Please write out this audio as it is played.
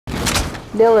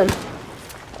Dylan.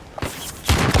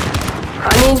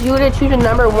 I need you to choose a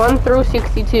number 1 through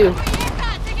 62.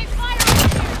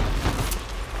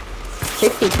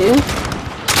 62?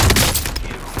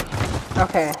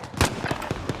 Okay.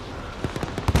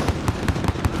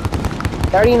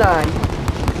 39.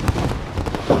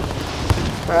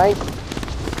 Alright.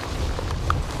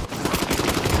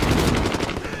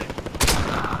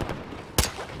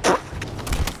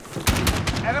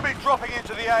 Enemy dropping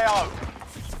into the AO.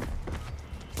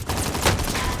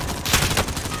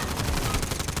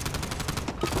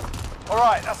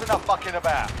 Alright, that's enough fucking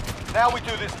about. Now we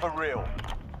do this for real.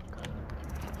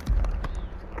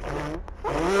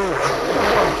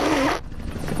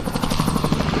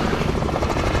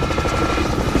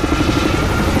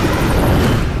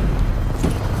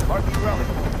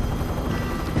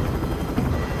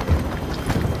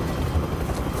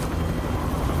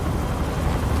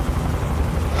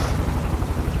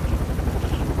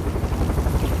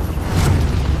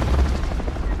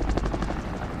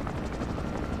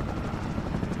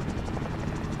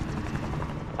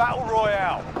 Battle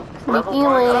Royale.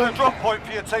 Got a drop point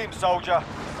for your team, soldier.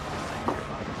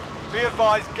 Be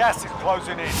advised, gas is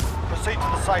closing in. Proceed to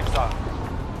the safe zone.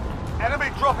 Enemy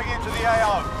dropping into the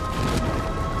AO.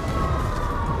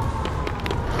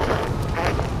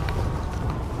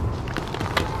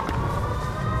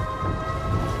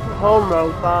 Home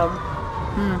road, Bob.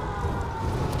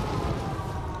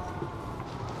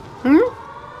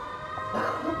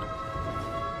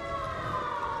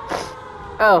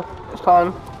 Oh, it's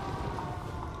calling.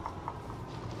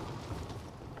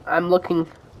 I'm looking.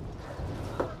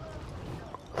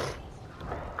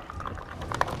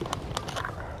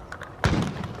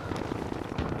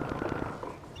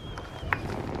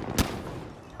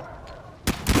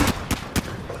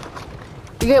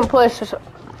 You're getting pushed.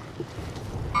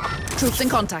 Troops in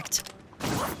contact.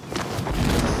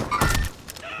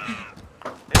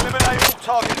 Eliminate all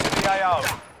targets in the AO.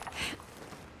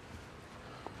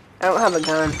 I don't have a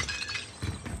gun.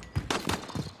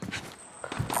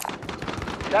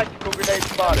 Tactical grenade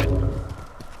spotted.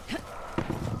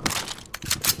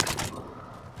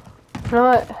 You know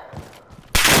what?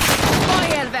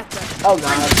 Oh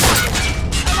god.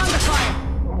 I'm under fire.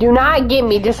 Do not get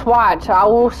me, just watch. I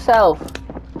will self.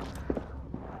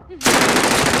 Good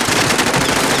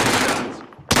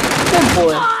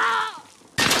boy.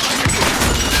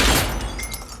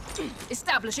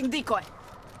 Establishing decoy.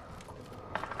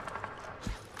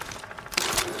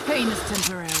 Pain is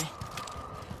temporary.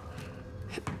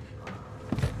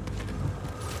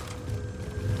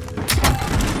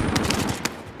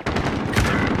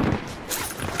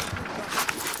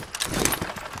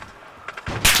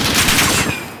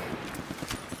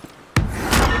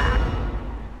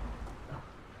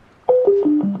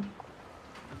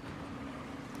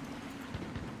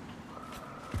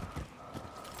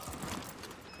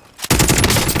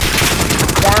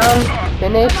 Down,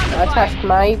 finished, attached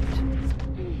knife.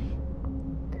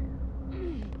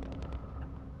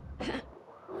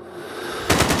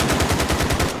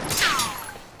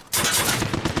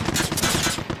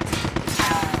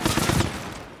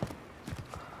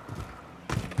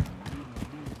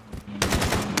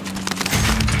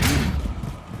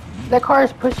 That car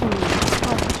is pushing me.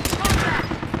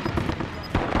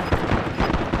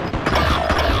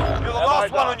 You're the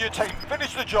last one on your team.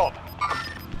 Finish the job.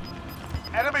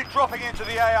 Enemy dropping into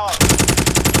the AO.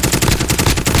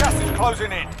 Gas is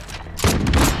closing in.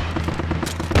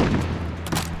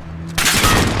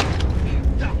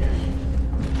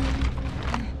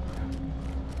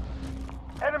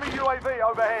 Enemy UAV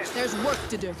overhead. There's work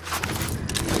to do.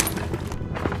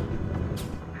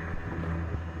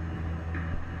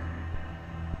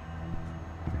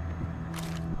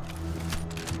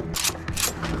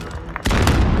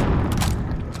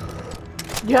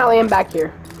 Do not land back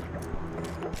here.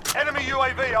 Enemy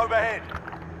UAV overhead.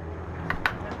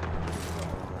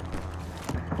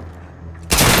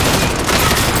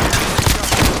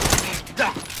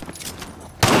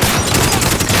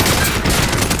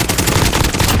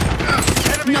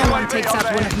 Enemy No UAV one takes out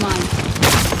one of mine.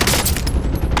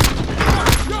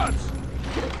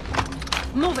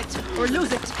 Move it or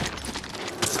lose it.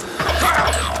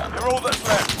 You're all that's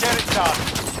left. Get it done.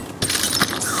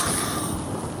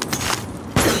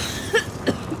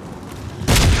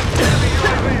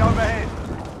 Overhead.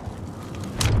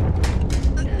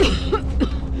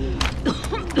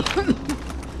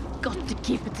 Got to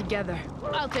keep it together.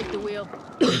 I'll take the wheel.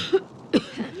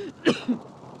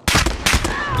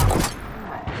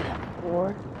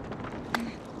 Four.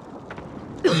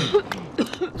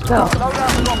 So,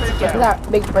 get to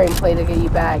that big frame play to get you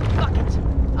back. Fuck it.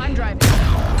 I'm driving.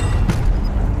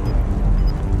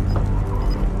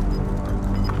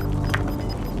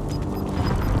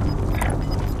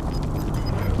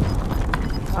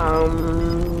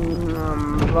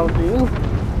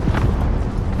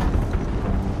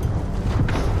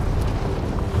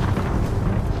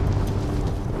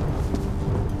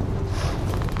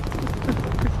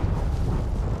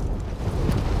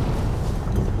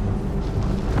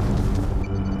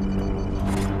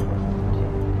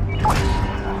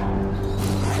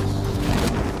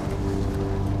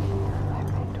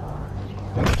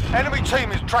 Enemy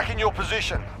team is tracking your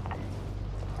position. 1,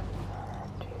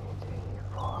 2, 3,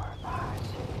 4, 5,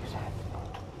 6,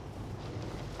 7.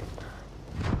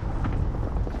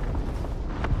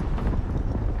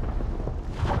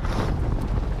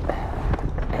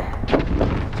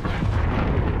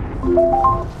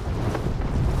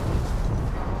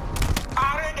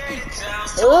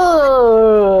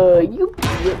 Oh,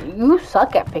 you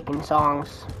suck at picking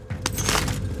songs.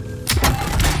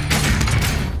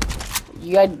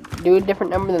 You gotta do a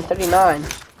different number than 39.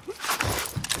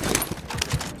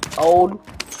 Old.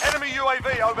 Enemy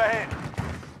UAV overhead.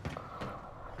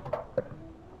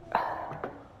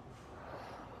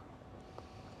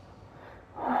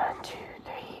 One, 2,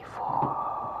 3,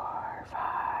 4,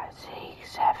 5,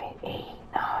 6, 7, 8,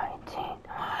 9, 10. 1,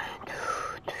 2,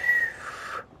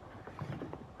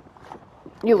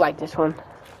 3. You like this one.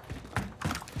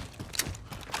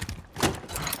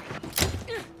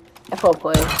 FO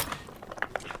play.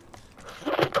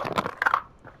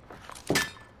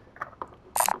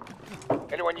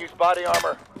 Anyone use body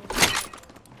armor?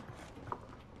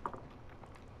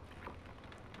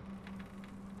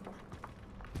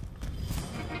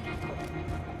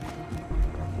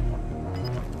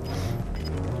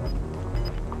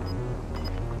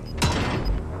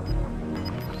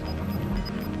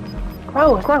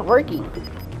 Bro, it's not working.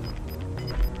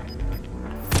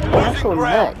 That's so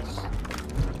nuts.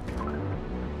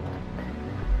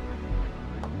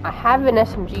 I have an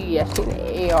SMG, I see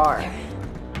the AR.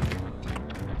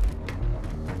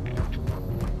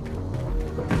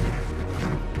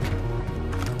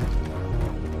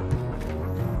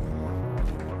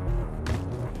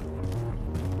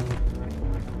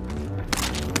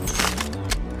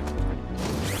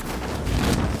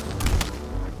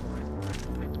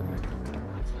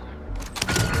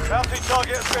 Bounty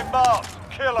target has been marked.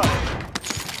 Kill her.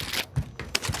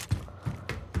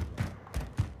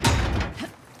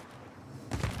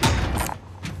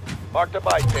 Mark the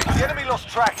buy stick. The enemy lost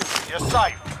track of you. You're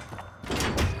safe.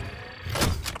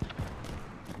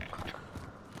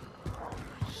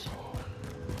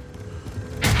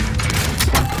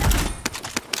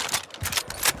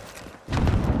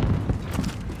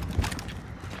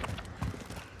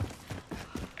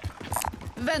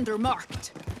 Vendor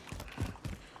marked.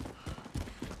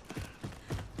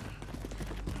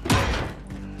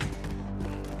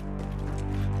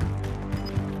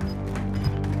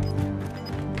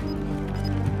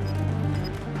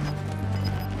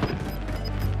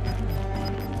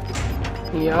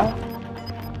 Yeah.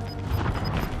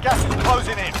 Gas is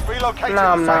closing in. Relocating No,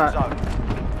 I'm the safe not. zone.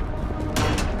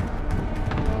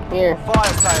 Here.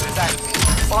 Fire sale is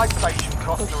active. Buy station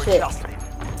costs Oh, are shit. adjusted.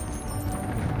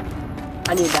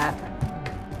 I need that.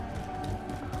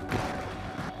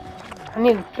 I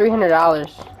need $300.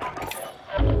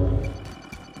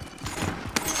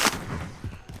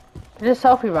 Just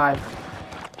self-revive.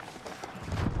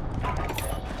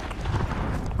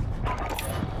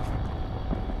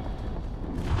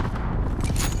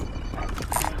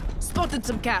 Spotted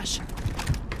some cash.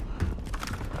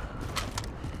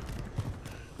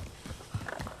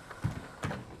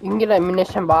 You can get a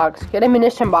munition box. Get a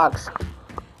munition box.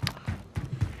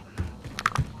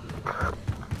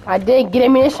 I did get a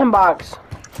munition box.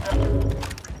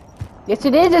 Yes,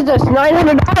 it is. It's just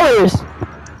 $900.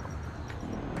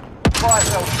 Fire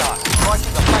sale done.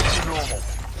 Prices are back to normal.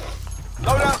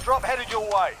 Loadout drop headed your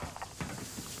way.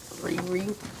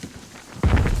 Riri.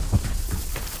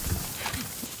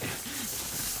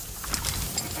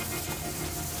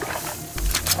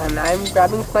 And I'm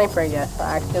grabbing sniper, I guess.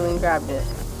 I accidentally grabbed it.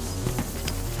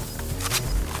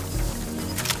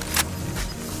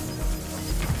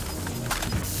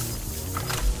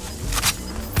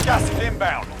 Gas is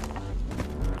inbound.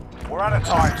 We're out of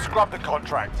time. Scrub the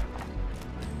contract.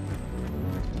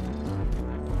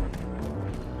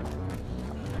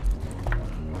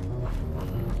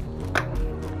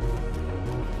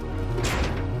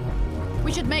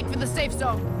 We should make for the safe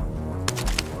zone.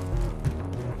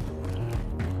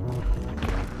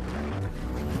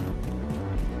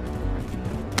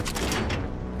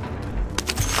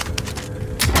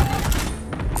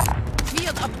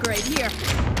 Field upgrade here.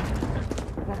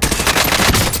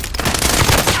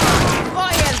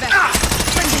 Fire vest.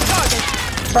 Friendly target.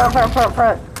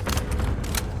 Front.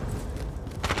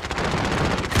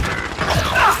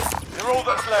 You're all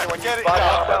that's left. Get it done.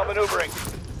 Outbound maneuvering.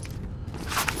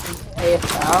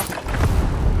 ASL.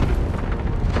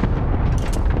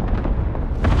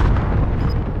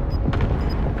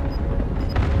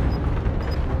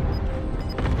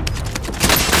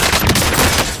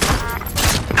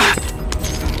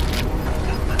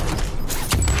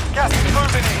 Gas is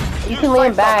moving in. You New can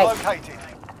lean safe zone back. located.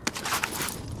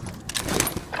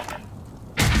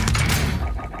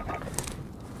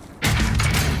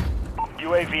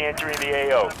 UAV entering the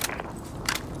AO.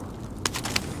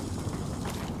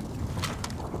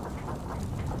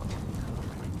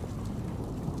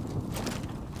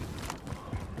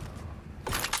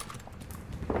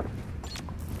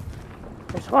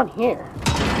 There's one here.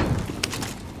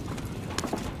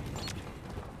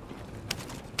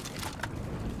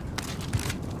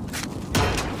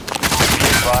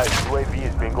 UAV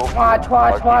is bingo. Watch.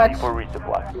 RTB for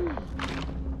resupply.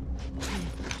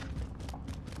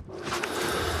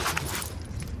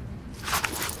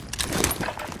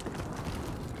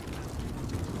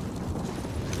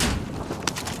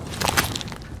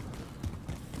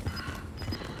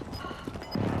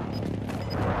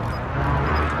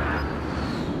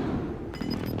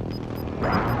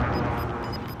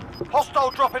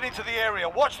 Hostile dropping into the area.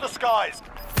 Watch the skies.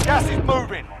 Gas is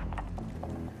moving.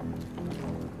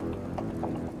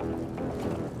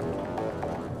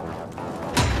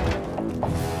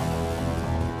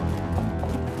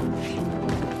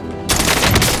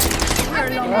 We're a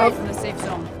long way from the safe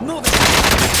zone. Move it!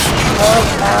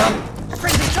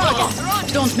 Friendly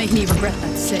target! Don't make me regret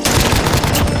that sick.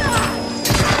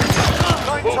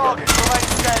 9 targets remain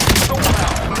standing. Sort them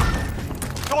out.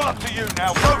 It's all up to you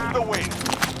now. Go for the win.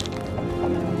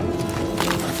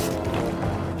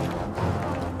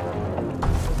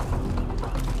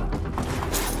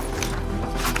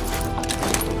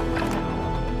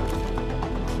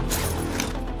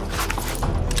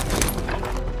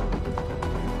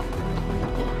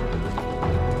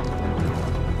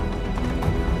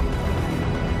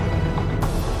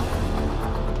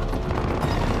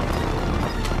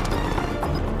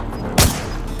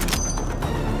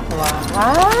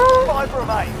 Wow. 5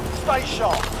 remain. Stay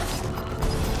sharp.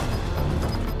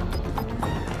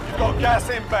 You've got gas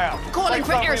inbound. Calling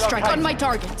for Safe zone airstrike on relocated. my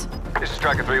target. This is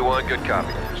Striker 3-1, good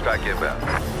copy. Strike inbound.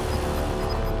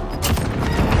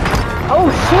 Oh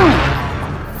shoot!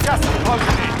 Gas is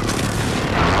closing in.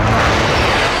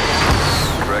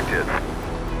 Correct hit.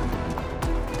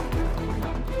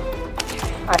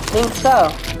 I think so.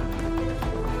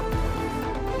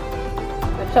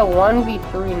 It's a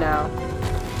 1v3 now.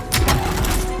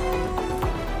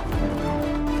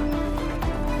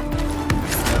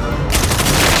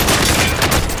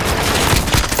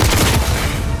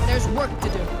 There's work to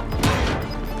do.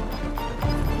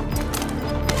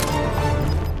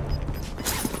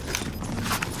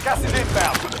 Gas is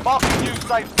inbound. Marking new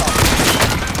safe zone.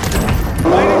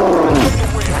 Ladies, the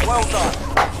win. Well done.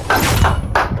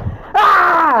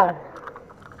 Ah!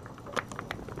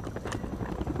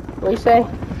 What do you say?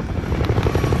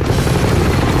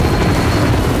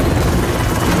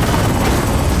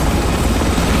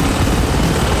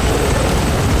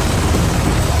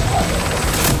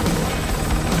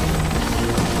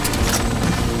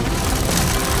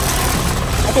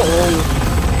 I can't hear you.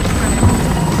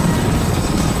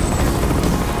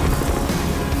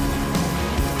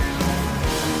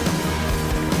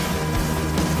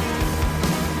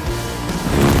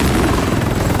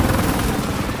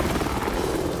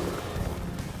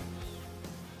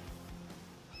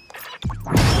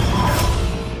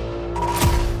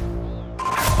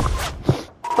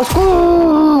 Let's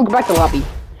go! Go back to lobby.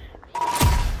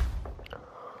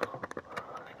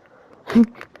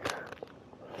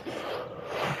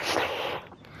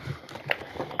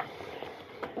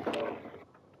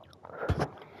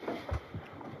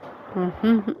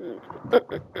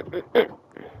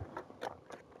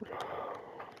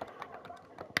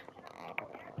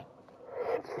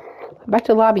 Back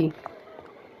to lobby.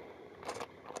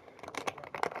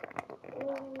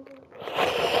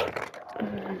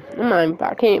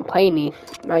 I can't play any.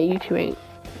 My YouTube ain't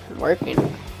working.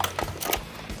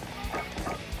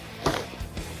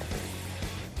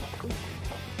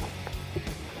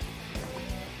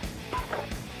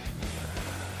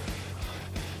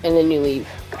 And then you leave.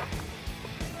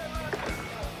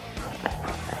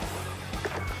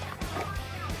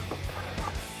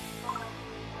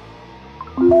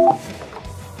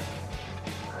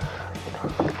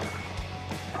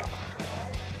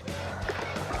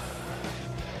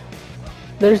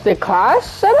 There's the class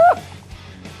setup?